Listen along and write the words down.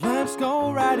Let's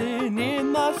go riding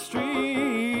in the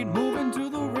street, moving to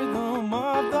the rhythm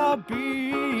of the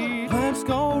beat. Let's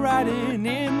go riding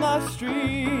in the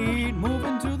street,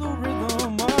 moving to the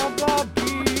rhythm of the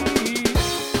beat.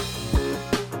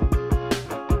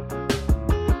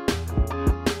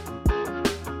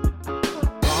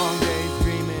 Long days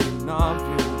dreaming of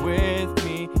you with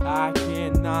me, I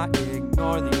cannot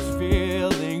ignore these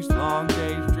feelings. Long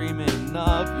days dreaming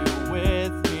of you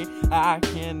with me, I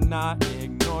cannot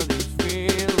ignore these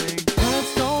feelings.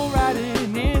 Let's go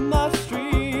riding in the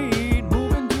street,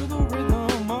 moving to the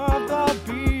rhythm of the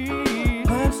beat.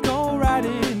 Let's go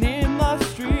riding in the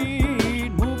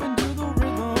street, moving to the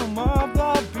rhythm of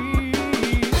the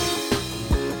beat.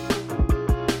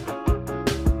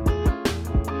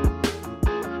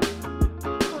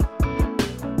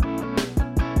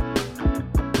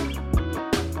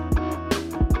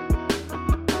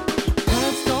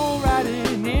 Let's go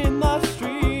riding in the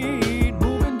street,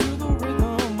 moving to the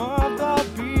rhythm of the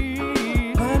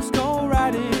beat. Let's go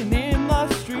riding in the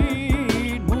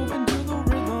street, moving to the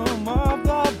rhythm of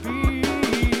the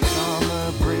beat.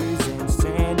 Summer breeze in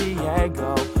San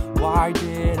Diego, why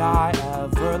did I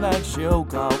ever let you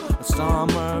go? A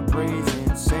summer breeze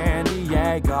in San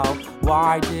Diego,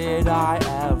 why did I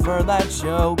ever let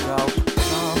you go?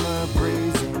 Summer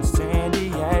breeze in San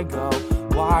Diego,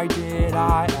 why did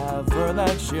I ever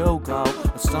let you go?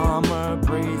 A summer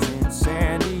breeze in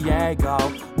San Diego,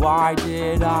 why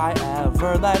did I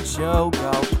ever let you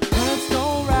go? Let's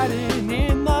go riding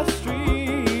in